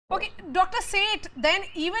Okay, Dr. Seth, then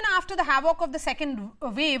even after the havoc of the second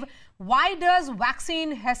wave, why does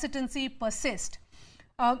vaccine hesitancy persist?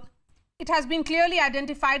 It has been clearly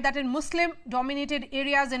identified that in Muslim-dominated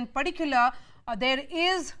areas in particular, there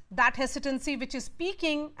is that hesitancy which is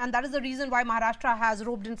peaking, and that is the reason why Maharashtra has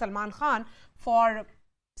roped in Salman Khan for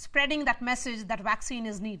spreading that message that vaccine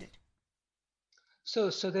is needed. So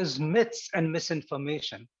there's myths and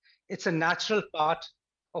misinformation. It's a natural part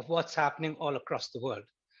of what's happening all across the world.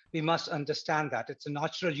 We must understand that. It's a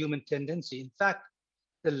natural human tendency. In fact,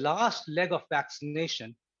 the last leg of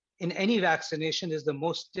vaccination in any vaccination is the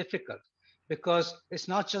most difficult because it's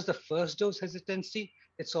not just the first dose hesitancy,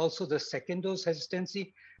 it's also the second dose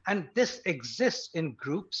hesitancy. And this exists in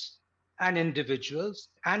groups and individuals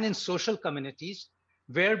and in social communities,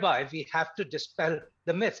 whereby we have to dispel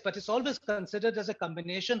the myths. But it's always considered as a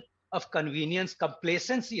combination of convenience,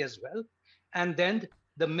 complacency as well, and then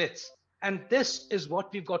the myths. And this is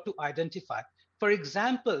what we've got to identify. For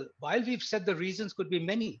example, while we've said the reasons could be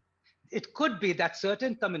many, it could be that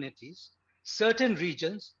certain communities, certain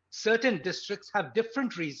regions, certain districts have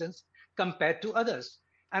different reasons compared to others.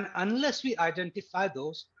 And unless we identify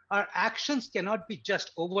those, our actions cannot be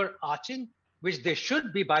just overarching, which they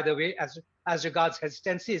should be, by the way, as regards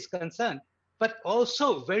hesitancy is concerned, but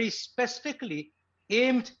also very specifically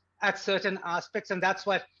aimed at certain aspects. And that's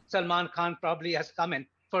why Salman Khan probably has come in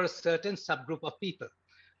for a certain subgroup of people.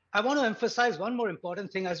 I want to emphasize one more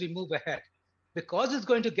important thing as we move ahead, because it's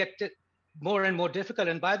going to get more and more difficult.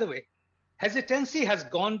 And by the way, hesitancy has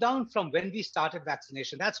gone down from when we started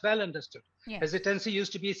vaccination. That's well understood. Yes. Hesitancy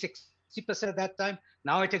used to be 60% at that time.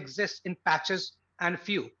 Now it exists in patches and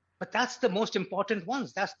few. But that's the most important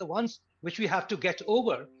ones. That's the ones which we have to get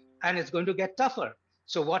over, and it's going to get tougher.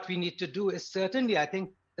 So what we need to do is certainly, I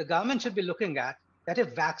think the government should be looking at that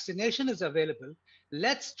if vaccination is available,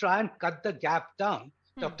 let's try and cut the gap down.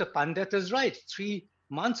 Dr. Pandit is right. 3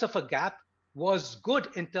 months of a gap was good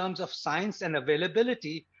in terms of science and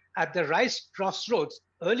availability at the right crossroads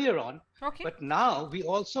earlier on. Okay. But now we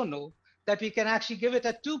also know that we can actually give it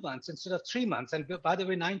at 2 months instead of 3 months. And by the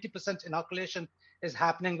way, 90% inoculation is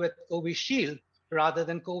happening with Covishield rather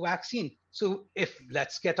than Covaxin. So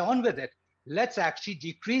let's get on with it. Let's actually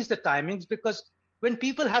decrease the timings, because when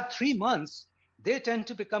people have 3 months, they tend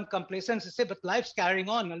to become complacent and say, but life's carrying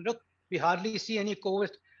on. And look, we hardly see any COVID,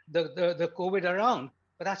 the COVID around.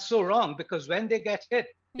 But that's so wrong, because when they get hit,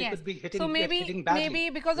 they could be hitting, hitting badly. Maybe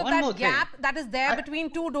because of that gap that is there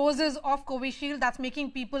between 2 doses of Covishield, that's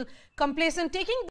making people complacent. Taking